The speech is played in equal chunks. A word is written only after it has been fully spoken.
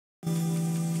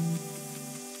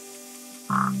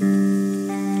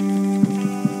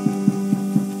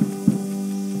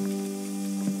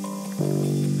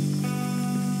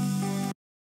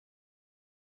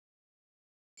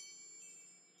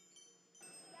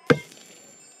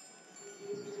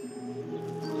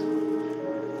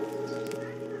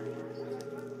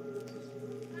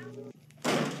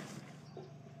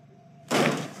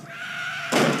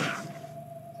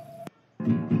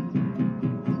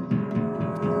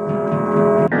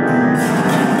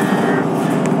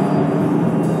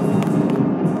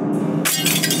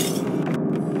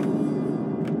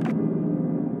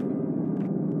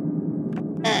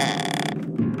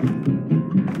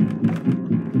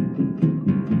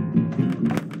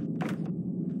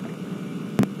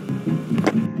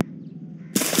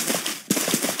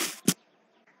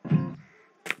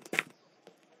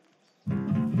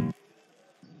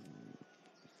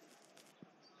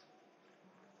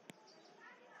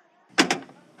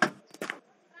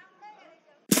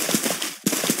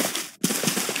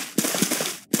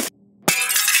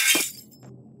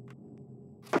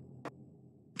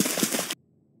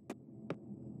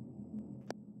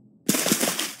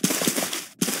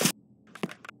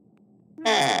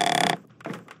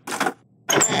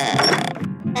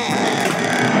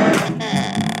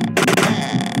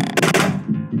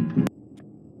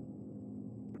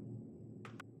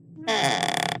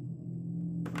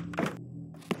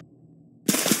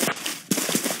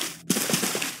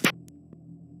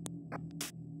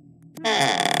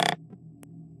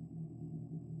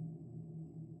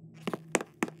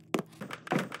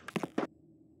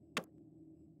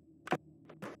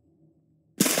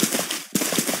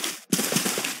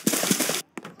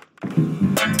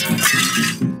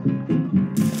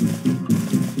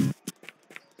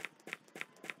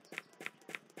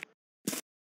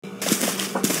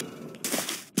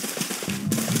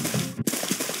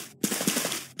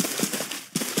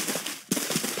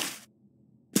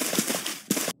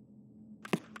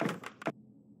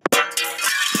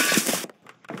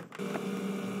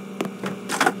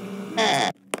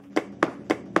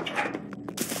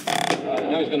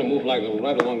Now he's going to move like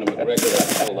right along the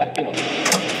McGregor, like, you know.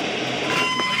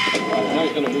 Now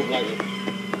he's going to move like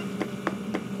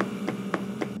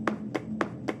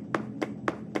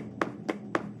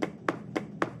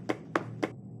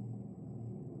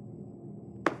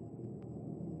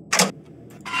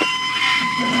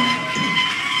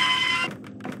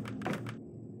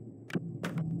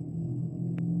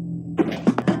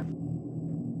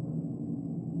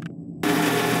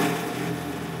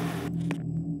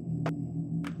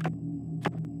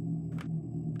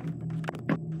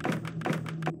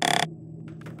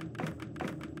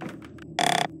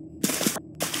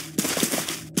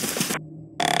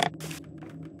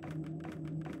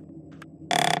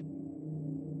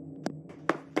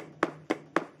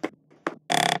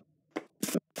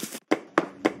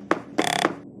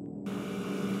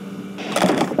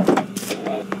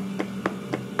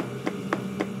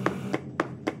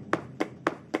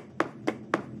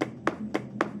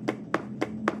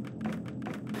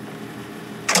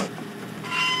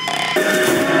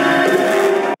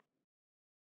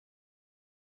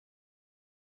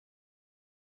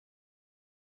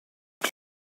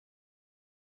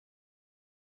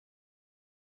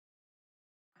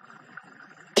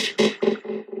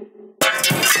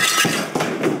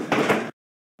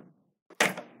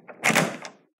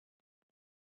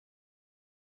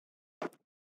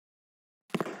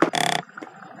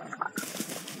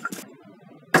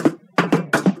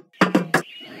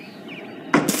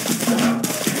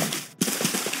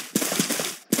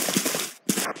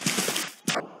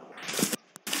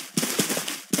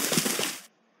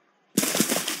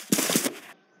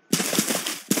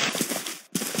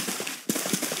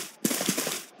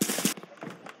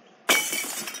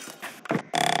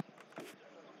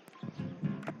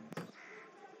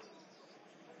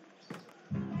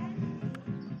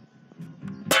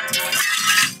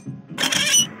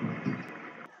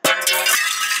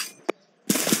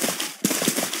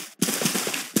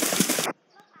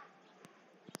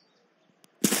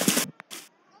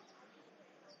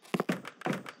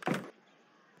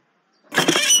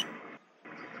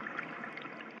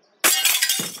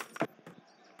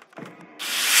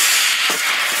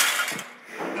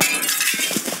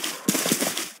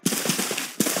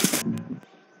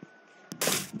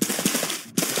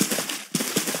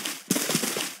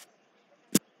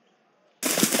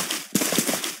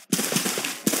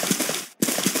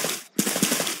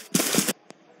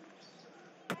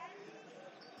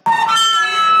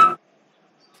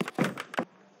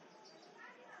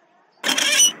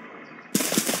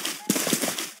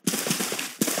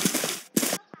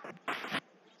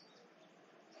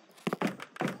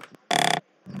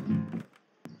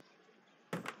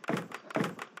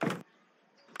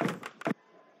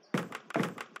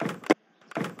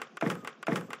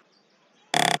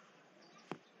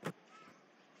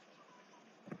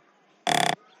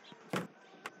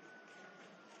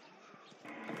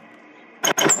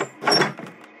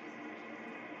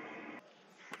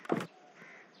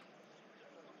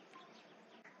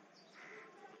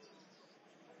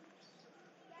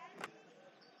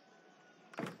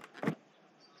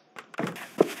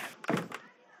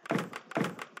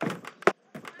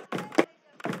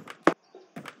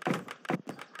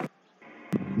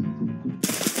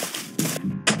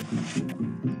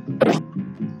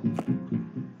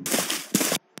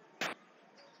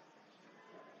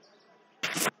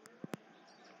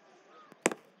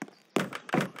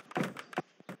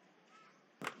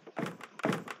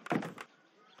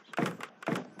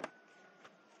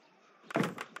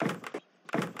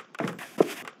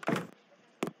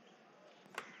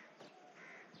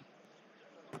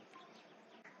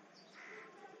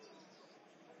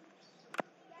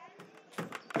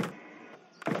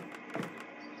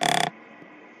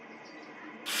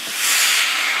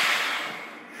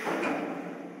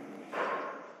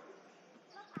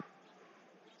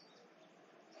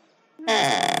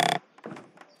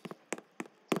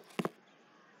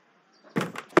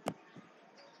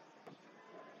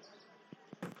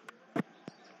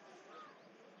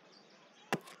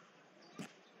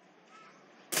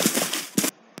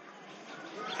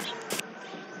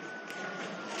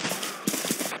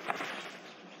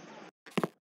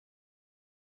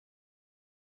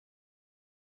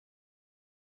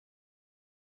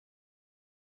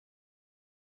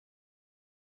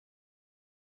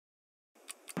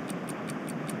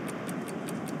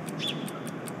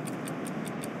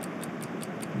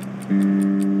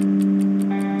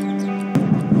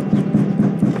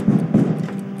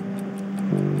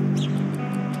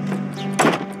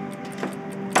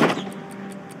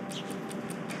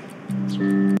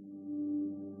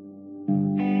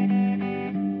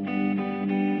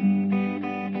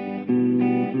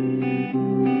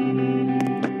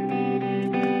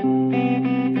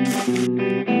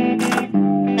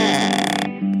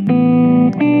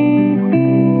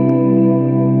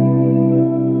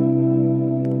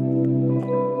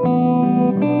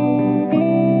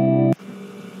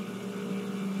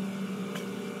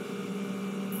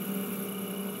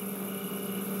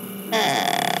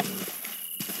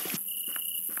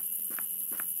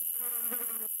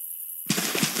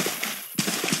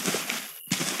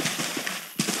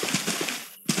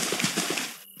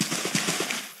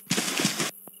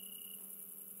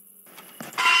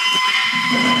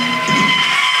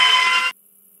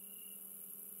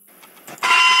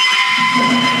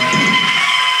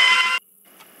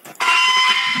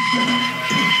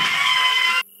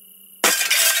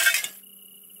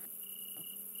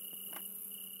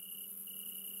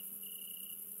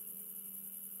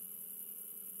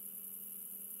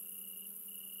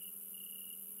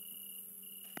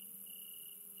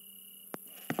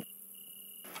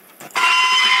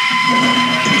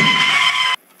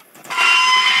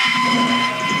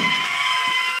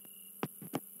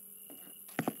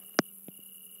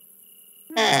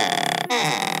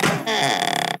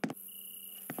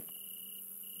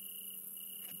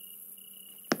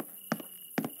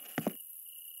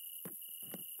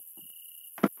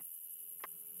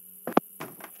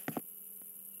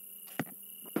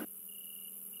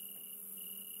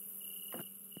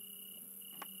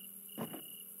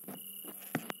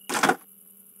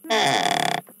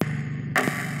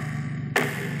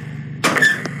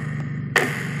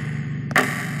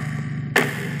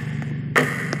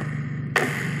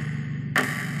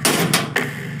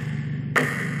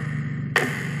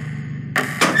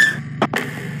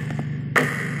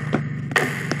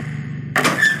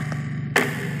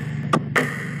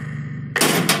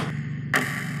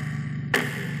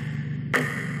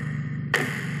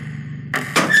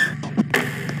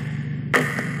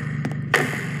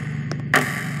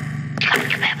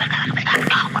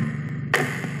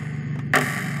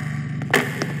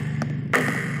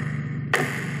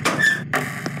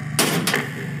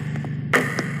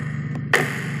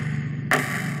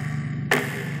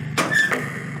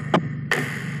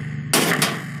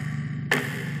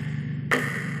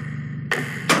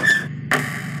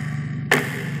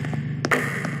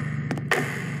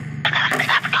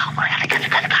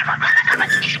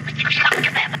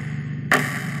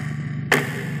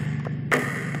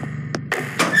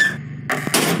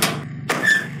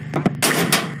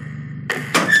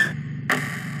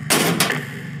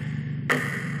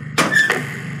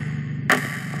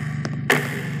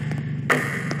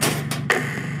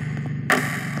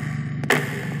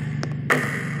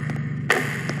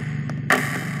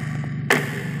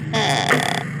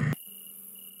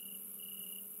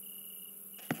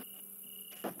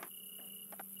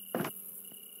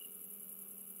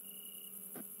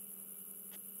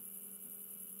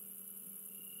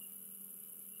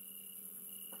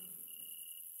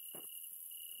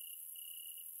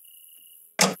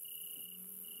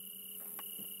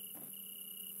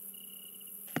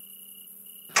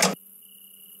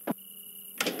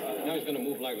Now he's going to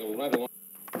move like right along.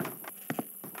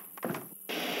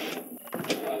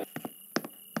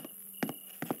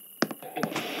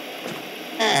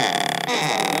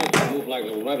 Move like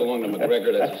right along the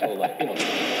McGregor. That's his whole life. Now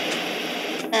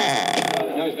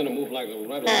he's going to move like right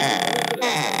along the McGregor.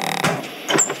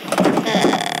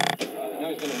 Now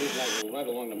he's going to move like right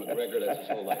along the McGregor. That's his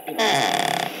whole life.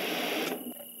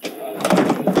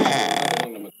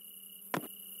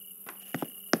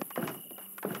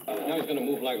 Now he's going to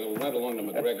move like right along the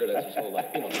McGregor. That's his whole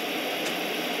life. Now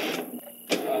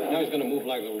he's going to move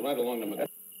like right along the McGregor.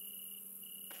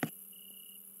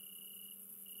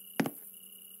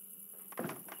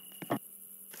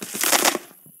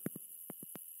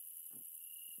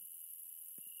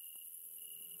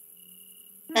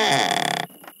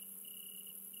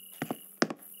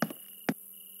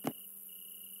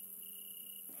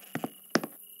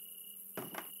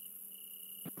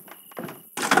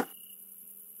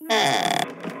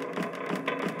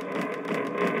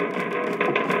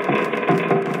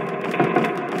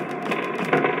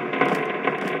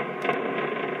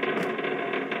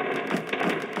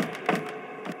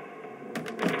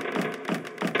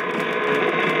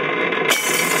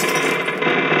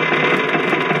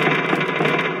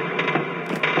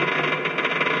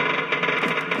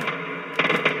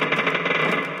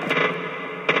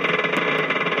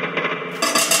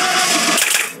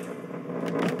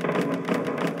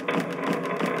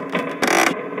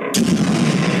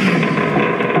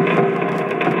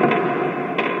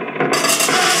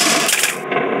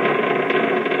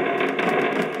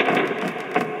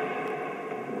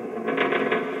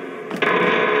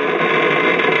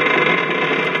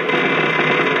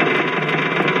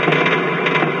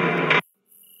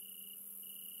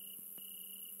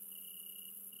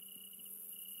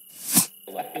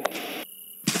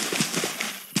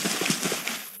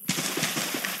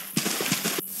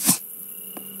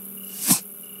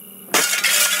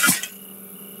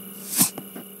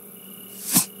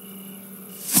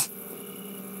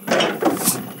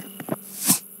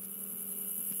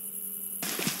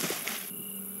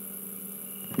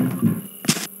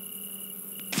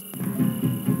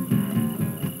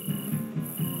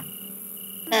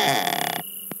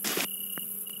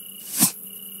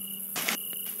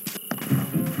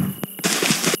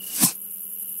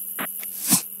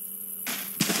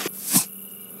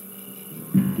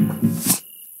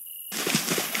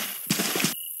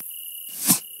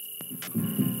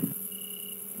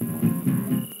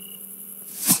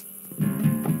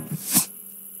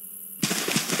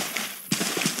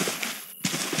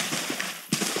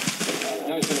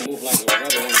 Now he's going to move like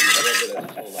right along the McGregor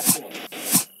that's his whole life, you know.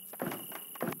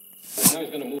 Now he's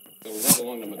going to move right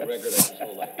along the McGregor that's his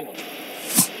whole life, you know.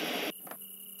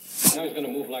 Now he's going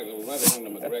to move like right along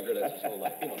the McGregor that's his whole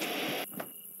life, you know.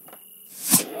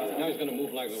 Now he's going to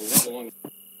move like right along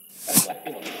his life,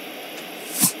 you know.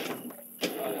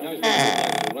 Now he's going to move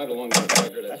like right along the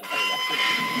McGregor that's his whole life, you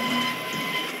know.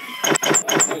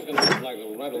 Now he's going to move like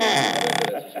right along the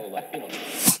McGregor that's his whole life, you know.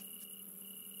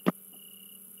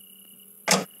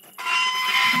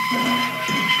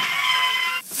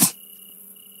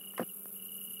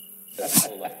 That's his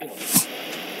whole life, you know.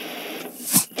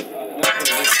 Now he's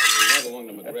going to move like right along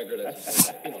the McGregor that's his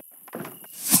whole life, you know.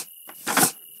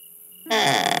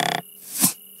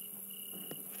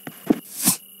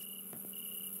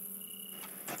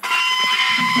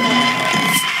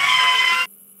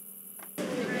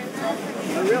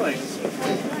 Oh, really?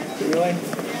 Really?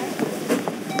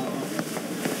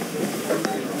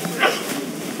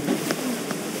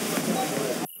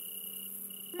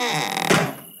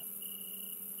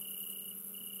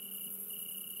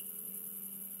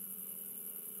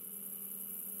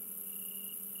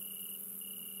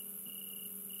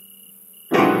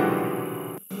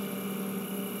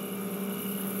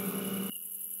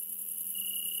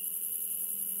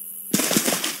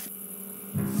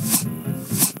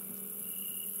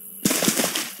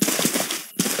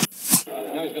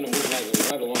 Now he's going to move like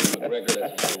right along the McGregor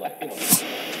that's his whole life, you know.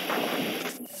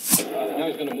 Now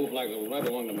he's going to move like right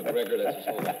along the McGregor that's his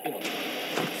whole life, you know.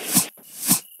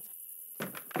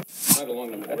 Right along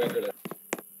the McGregor that's...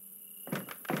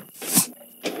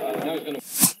 Now he's going to...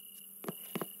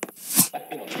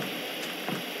 You know.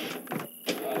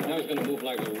 Now he's going to move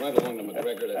like right along the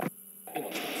McGregor that's... You know.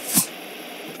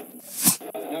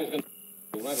 Now he's going to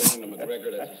move right along the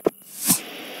McGregor that's...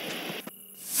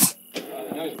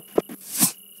 Now he's...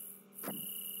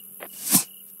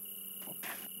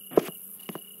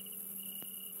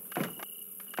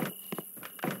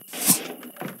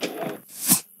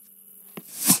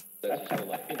 That's his whole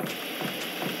life, you know.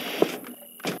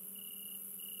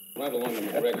 Right along the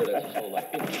McGregor, that's his whole life,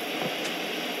 you know.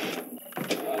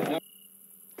 Now...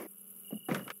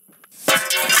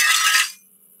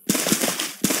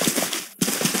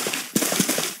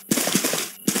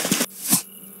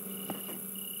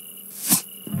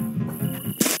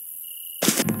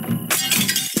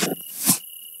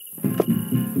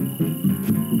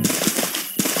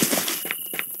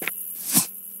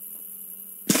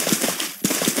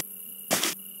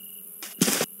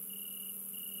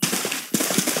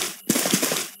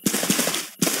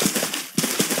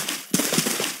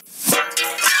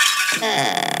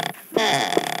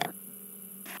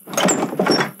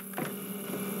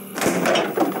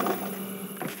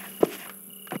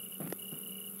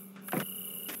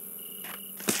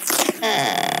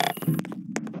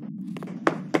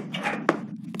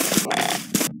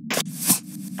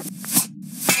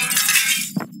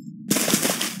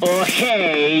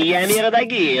 Окей, я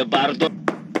миродорогие, пардон.